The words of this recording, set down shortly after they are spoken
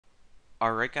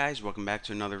Alright guys, welcome back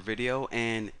to another video,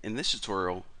 and in this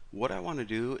tutorial what I want to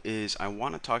do is I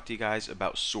want to talk to you guys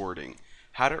about sorting.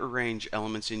 How to arrange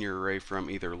elements in your array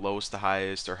from either lowest to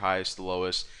highest or highest to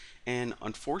lowest. And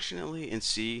unfortunately in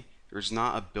C there's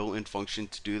not a built-in function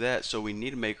to do that, so we need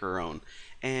to make our own.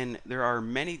 And there are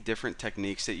many different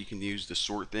techniques that you can use to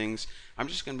sort things. I'm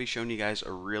just going to be showing you guys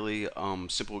a really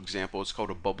simple example. It's called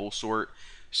a bubble sort.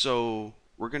 So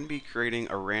we're going to be creating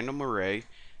a random array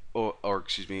or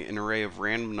excuse me, an array of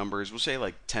random numbers. We'll say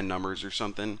like 10 numbers or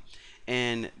something,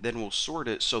 and then we'll sort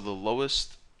it so the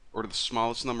lowest or the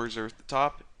smallest numbers are at the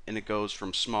top, and it goes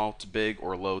from small to big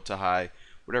or low to high,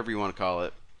 whatever you want to call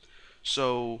it.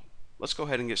 So let's go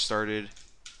ahead and get started.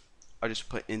 I just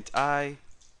put int I,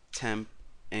 temp,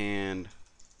 and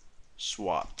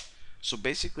swap. So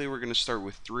basically we're going to start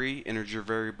with three integer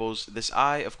variables. This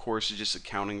I, of course, is just a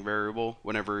counting variable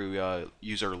whenever we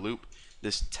use our loop.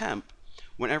 This temp,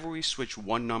 whenever we switch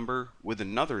one number with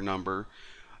another number,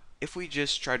 if we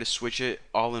just try to switch it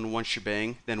all in one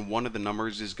shebang, then one of the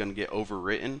numbers is going to get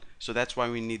overwritten. So that's why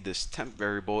we need this temp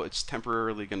variable. It's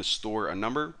temporarily going to store a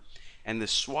number, and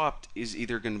this swapped is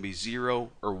either going to be 0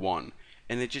 or 1,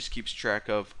 and it just keeps track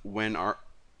of when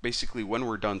basically when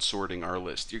we're done sorting our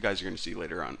list. You guys are going to see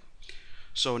later on.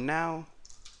 So now,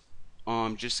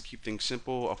 just to keep things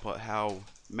simple, I'll put how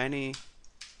many.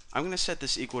 I'm going to set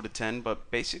this equal to 10,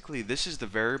 but basically this is the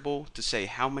variable to say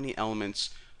how many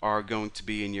elements are going to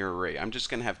be in your array. I'm just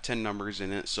going to have 10 numbers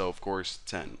in it, so of course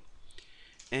 10.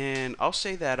 And I'll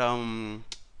say that I'm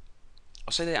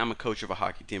a coach of a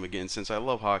hockey team again, since I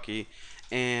love hockey,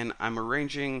 and I'm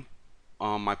arranging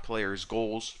my players'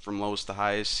 goals from lowest to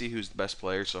highest, see who's the best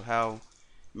player. So how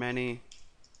many.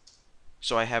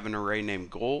 So I have an array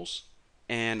named goals,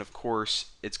 and of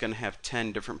course it's going to have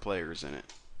 10 different players in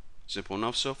it. Simple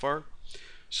enough so far.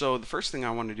 So the first thing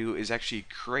I want to do is actually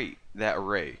create that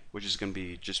array, which is going to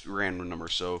be just random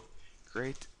numbers. So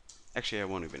create. Actually, I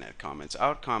won't even add comments.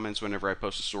 I'll add comments whenever I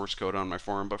post a source code on my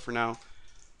forum, but for now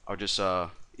I'll just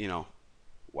wow,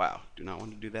 do not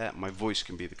want to do that. My voice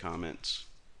can be the comments.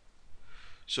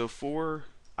 So for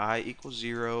I equals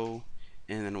 0,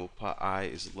 and then we'll put I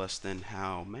is less than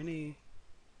how many,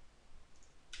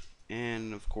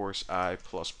 and of course I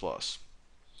plus plus.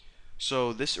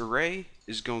 So this array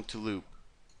is going to loop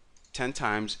 10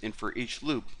 times, and for each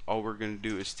loop all we're going to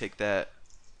do is take that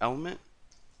element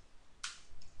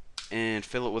and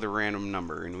fill it with a random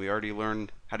number, and we already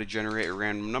learned how to generate a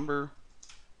random number.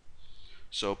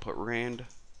 So put rand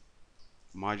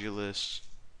modulus.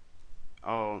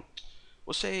 We'll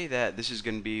say that this is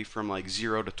going to be from like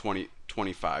 0 to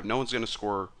 25. No one's going to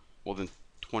score more than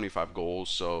 25 goals,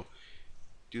 so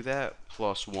do that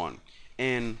plus 1.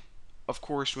 And of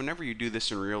course, whenever you do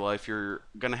this in real life, you're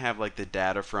going to have like the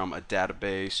data from a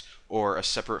database or a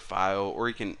separate file, or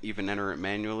you can even enter it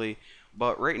manually.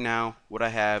 But right now, what I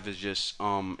have is just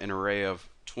an array of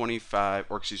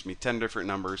 10 different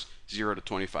numbers, 0 to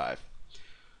 25.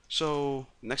 So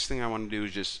next thing I want to do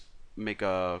is just make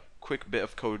a quick bit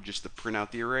of code just to print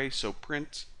out the array. So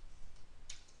print,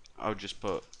 I'll just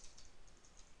put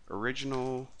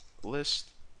original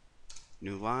list,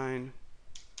 new line,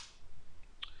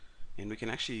 and we can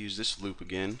actually use this loop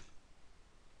again.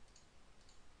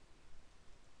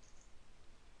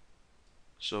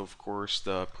 So of course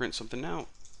the print something out,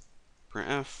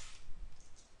 printf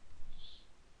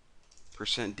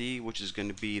 %d, which is going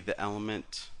to be the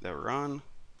element that we're on.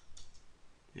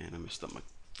 And I messed up my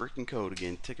freaking code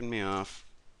again, ticking me off.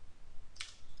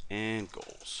 And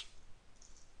goals.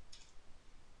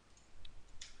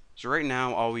 So right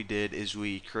now all we did is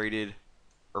we created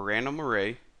a random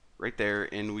array right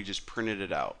there, and we just printed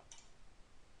it out.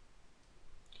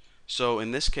 So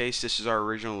in this case, this is our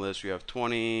original list. We have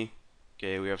 20.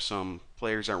 Okay, we have some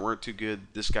players that weren't too good.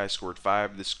 This guy scored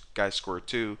 5, this guy scored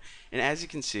 2. And as you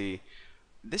can see,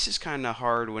 this is kind of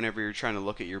hard whenever you're trying to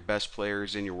look at your best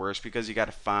players and your worst, because you got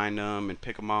to find them and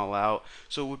pick them all out.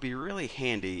 So it would be really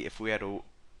handy if we had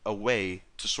a way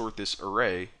to sort this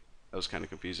array. That was kind of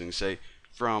confusing to say,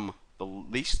 from the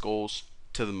least goals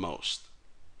to the most.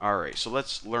 Alright, so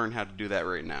let's learn how to do that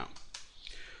right now.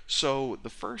 So the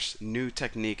first new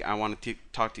technique I want to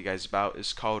talk to you guys about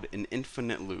is called an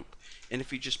infinite loop. And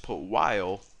if you just put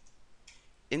while,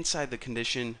 inside the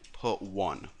condition put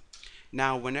 1.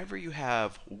 Now whenever you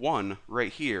have 1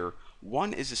 right here,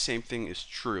 1 is the same thing as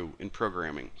true in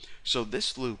programming. So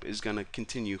this loop is going to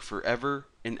continue forever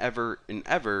and ever and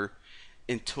ever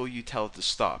until you tell it to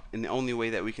stop. And the only way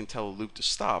that we can tell a loop to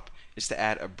stop is to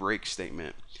add a break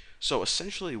statement. So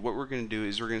essentially what we're going to do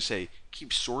is we're going to say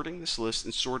keep sorting this list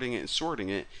and sorting it and sorting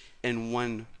it, and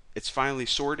when it's finally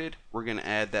sorted, we're going to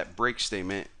add that break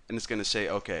statement, and it's going to say,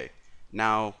 okay,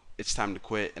 Now it's time to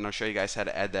quit, and I'll show you guys how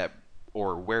to add that,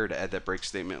 or where to add that break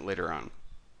statement later on.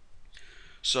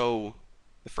 So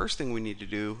the first thing we need to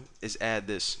do is add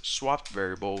this swapped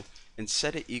variable and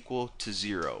set it equal to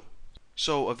 0.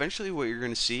 So eventually what you're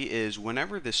going to see is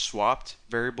whenever this swapped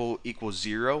variable equals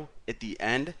 0 at the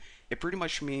end, it pretty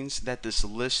much means that this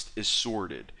list is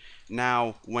sorted.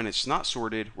 Now when it's not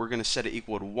sorted, we're going to set it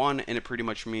equal to 1, and it pretty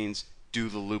much means do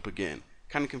the loop again.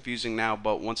 Kind of confusing now,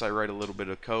 but once I write a little bit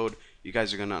of code, you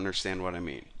guys are going to understand what I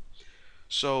mean.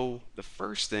 So the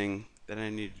first thing that I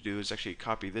need to do is actually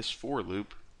copy this for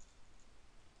loop,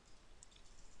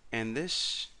 and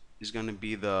this is going to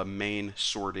be the main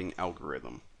sorting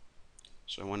algorithm.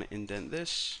 So I want to indent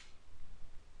this.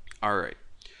 Alright,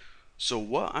 so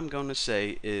what I'm going to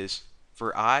say is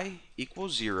for I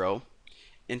equals 0,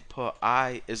 input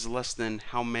I is less than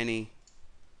how many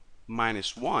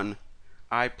minus 1,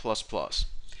 I plus plus.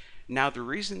 Now the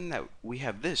reason that we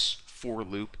have this for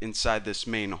loop inside this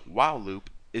main while loop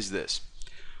is this.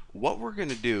 What we're going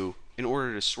to do in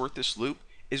order to sort this loop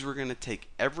is we're going to take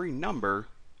every number,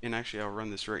 and actually I'll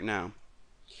run this right now,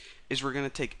 is we're going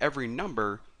to take every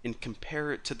number and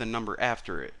compare it to the number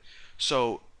after it.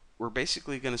 So we're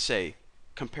basically going to say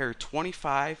compare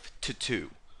 25 to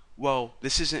 2. Well,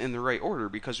 this isn't in the right order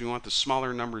because we want the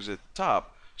smaller numbers at the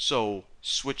top, so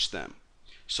switch them.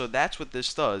 So that's what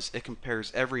this does. It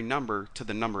compares every number to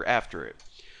the number after it.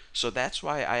 So that's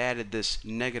why I added this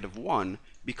 -1,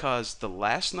 because the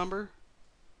last number,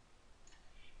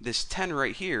 this 10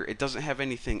 right here, it doesn't have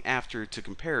anything after to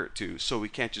compare it to, so we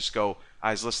can't just go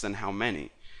I is less than how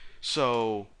many.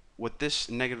 So what this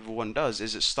 -1 does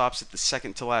is it stops at the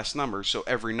second to last number, so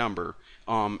every number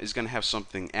is going to have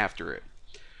something after it.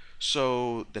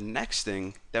 So the next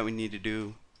thing that we need to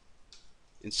do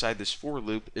inside this for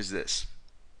loop is this.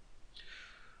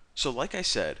 So like I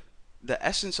said, the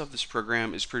essence of this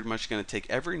program is pretty much going to take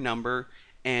every number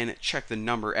and check the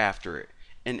number after it.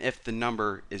 And if the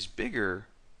number is bigger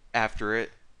after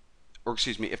it, or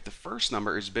excuse me, if the first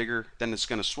number is bigger, then it's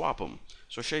going to swap them.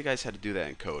 So I'll show you guys how to do that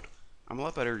in code. I'm a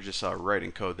lot better just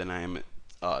writing code than I am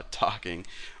talking.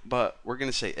 But we're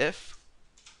going to say if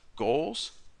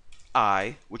goals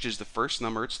I, which is the first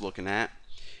number it's looking at,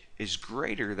 is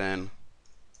greater than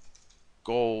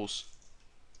goals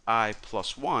I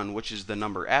plus 1, which is the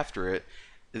number after it,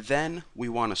 then we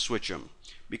want to switch them.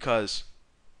 Because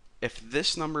if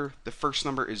this number, the first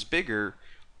number, is bigger,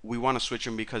 we want to switch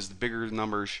them because the bigger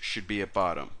numbers should be at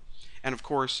bottom. And of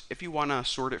course, if you want to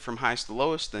sort it from highest to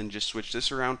lowest, then just switch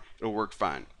this around, it'll work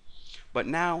fine. But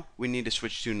now we need to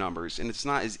switch two numbers, and it's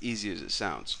not as easy as it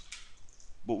sounds.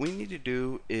 What we need to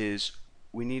do is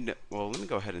we need to, well, let me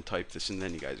go ahead and type this, and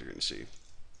then you guys are going to see.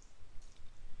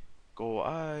 Goal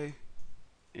I,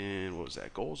 and what was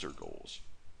that, goals or goals?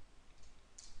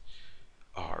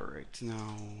 Alright,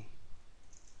 now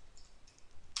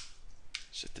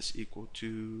set this equal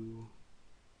to,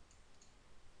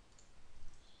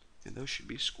 and those should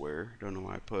be square. Don't know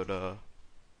why I put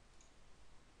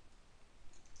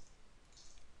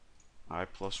I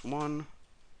plus 1.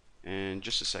 And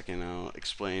just a second, I'll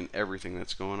explain everything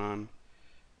that's going on.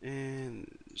 And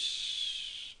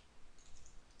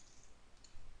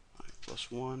I plus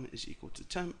 1 is equal to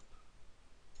temp,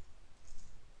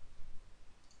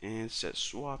 and set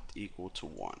swapped equal to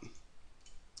 1.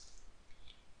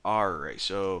 Alright,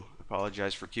 so I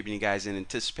apologize for keeping you guys in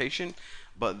anticipation,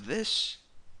 but this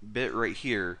bit right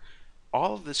here,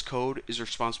 all of this code is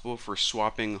responsible for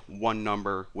swapping one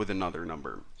number with another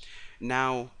number.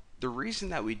 Now, the reason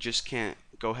that we just can't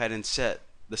go ahead and set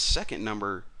the second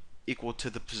number equal to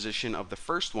the position of the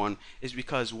first one is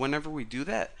because whenever we do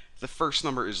that, the first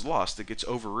number is lost. It gets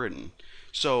overridden.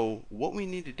 So what we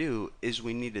need to do is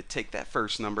we need to take that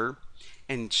first number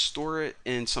and store it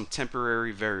in some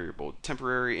temporary variable,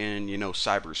 temporary in,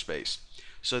 cyberspace.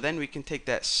 So then we can take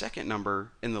that second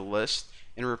number in the list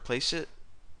and replace it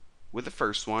with the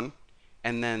first one,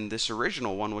 and then this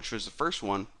original one, which was the first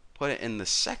one, put it in the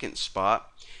second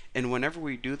spot. And whenever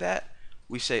we do that,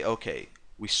 we say, okay,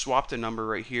 we swapped a number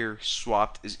right here,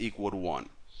 swapped is equal to 1.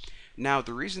 Now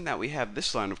the reason that we have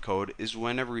this line of code is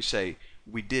whenever we say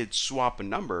we did swap a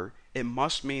number, it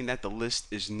must mean that the list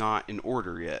is not in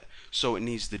order yet, so it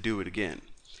needs to do it again.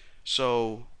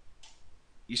 So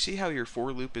you see how your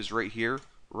for loop is right here?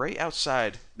 Right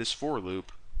outside this for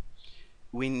loop,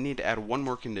 we need to add one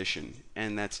more condition,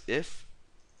 and that's if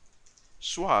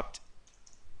swapped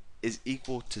is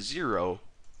equal to 0,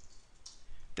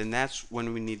 then that's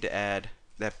when we need to add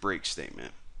that break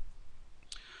statement.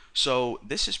 So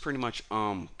this is pretty much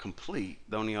complete.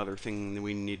 The only other thing that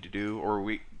we need to do, or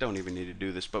we don't even need to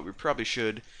do this, but we probably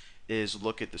should, is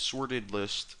look at the sorted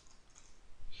list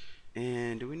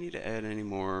And do we need to add any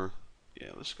more? Yeah,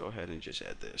 let's go ahead and just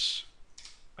add this.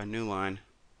 A new line,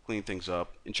 clean things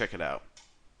up, and check it out.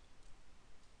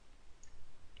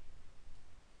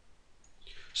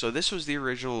 So this was the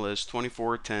original list,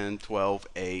 24, 10, 12,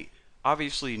 8.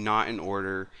 Obviously not in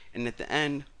order. And at the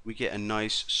end, we get a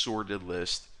nice sorted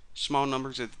list. Small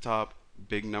numbers at the top,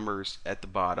 big numbers at the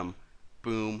bottom.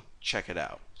 Boom, check it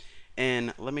out.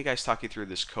 And let me guys talk you through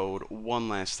this code one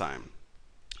last time.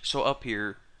 So up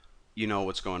here, you know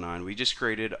what's going on. We just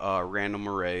created a random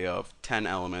array of 10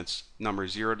 elements,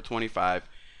 numbers 0 to 25.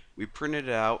 We printed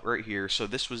it out right here. So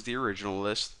this was the original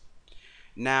list.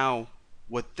 Now,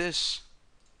 what this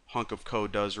hunk of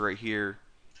code does right here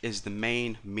is the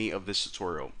main meat of this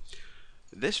tutorial.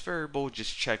 This variable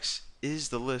just checks, is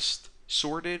the list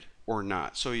sorted or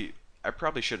not? So I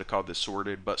probably should have called this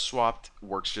sorted, but swapped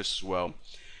works just as well.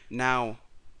 Now,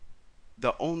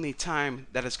 the only time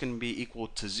that it's going to be equal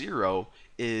to 0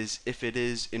 is if it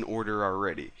is in order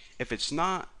already. If it's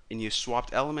not and you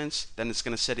swapped elements, then it's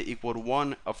going to set it equal to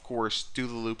 1. Of course, do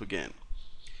the loop again.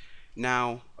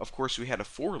 Now, of course, we had a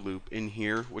for loop in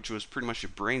here, which was pretty much the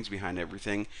brains behind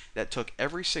everything, that took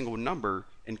every single number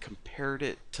and compared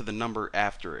it to the number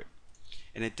after it.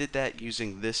 And it did that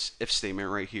using this if statement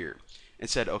right here. And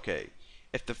said, okay,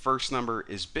 if the first number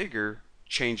is bigger,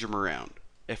 change them around.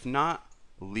 If not,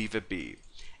 leave it be.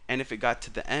 And if it got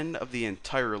to the end of the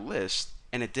entire list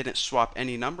and it didn't swap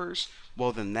any numbers,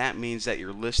 well then that means that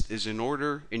your list is in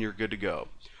order and you're good to go.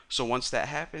 So once that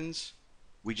happens,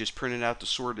 we just printed out the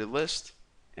sorted list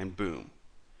and boom.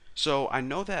 So I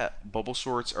know that bubble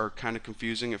sorts are kind of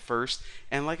confusing at first,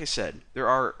 and like I said, there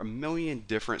are a million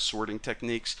different sorting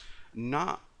techniques.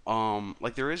 Not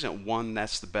like there isn't one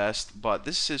that's the best, but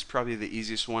this is probably the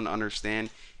easiest one to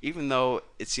understand, even though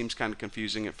it seems kind of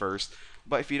confusing at first.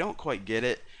 But if you don't quite get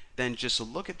it, then just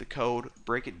look at the code,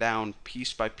 break it down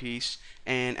piece by piece,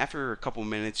 and after a couple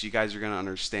minutes, you guys are going to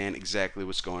understand exactly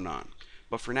what's going on.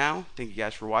 But for now, thank you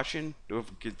guys for watching. Don't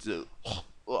forget to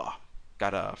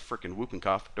got a freaking whooping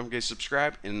cough. Don't forget to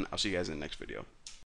subscribe, and I'll see you guys in the next video.